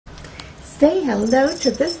say hello to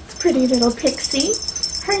this pretty little pixie.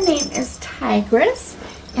 Her name is Tigress,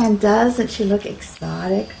 and doesn't she look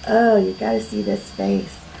exotic? Oh, you gotta see this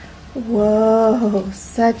face. Whoa,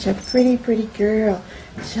 such a pretty, pretty girl.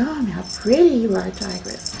 Show them how pretty you are,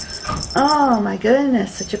 Tigress. Oh my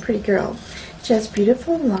goodness, such a pretty girl. She has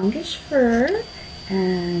beautiful longish fur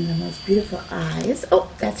and the most beautiful eyes.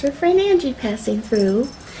 Oh, that's her friend Angie passing through.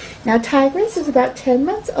 Now Tigress is about 10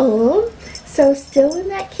 months old, so still in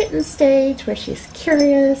that kitten stage where she's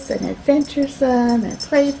curious and adventuresome and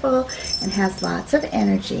playful and has lots of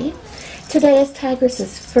energy. Today is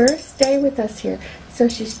Tigress's first day with us here, so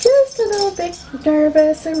she's just a little bit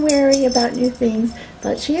nervous and wary about new things,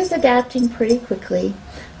 but she is adapting pretty quickly.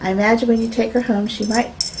 I imagine when you take her home, she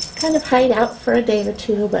might kind of hide out for a day or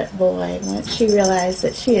two, but boy, once she realized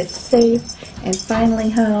that she is safe and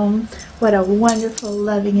finally home, what a wonderful,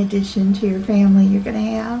 loving addition to your family you're going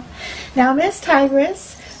to have. Now, Miss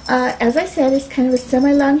Tigress, as I said, is kind of a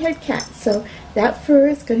semi-long-haired cat, so that fur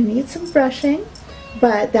is going to need some brushing,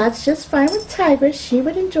 but that's just fine with Tigress. She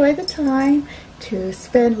would enjoy the time to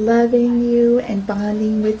spend loving you and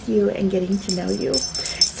bonding with you and getting to know you.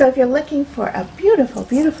 So if you're looking for a beautiful,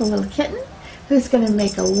 beautiful little kitten who's going to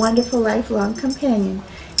make a wonderful lifelong companion,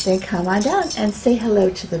 then come on down and say hello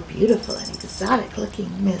to the beautiful and exotic looking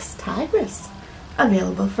Miss Tigress.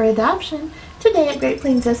 Available for adoption today at Great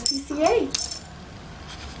Plains SPCA.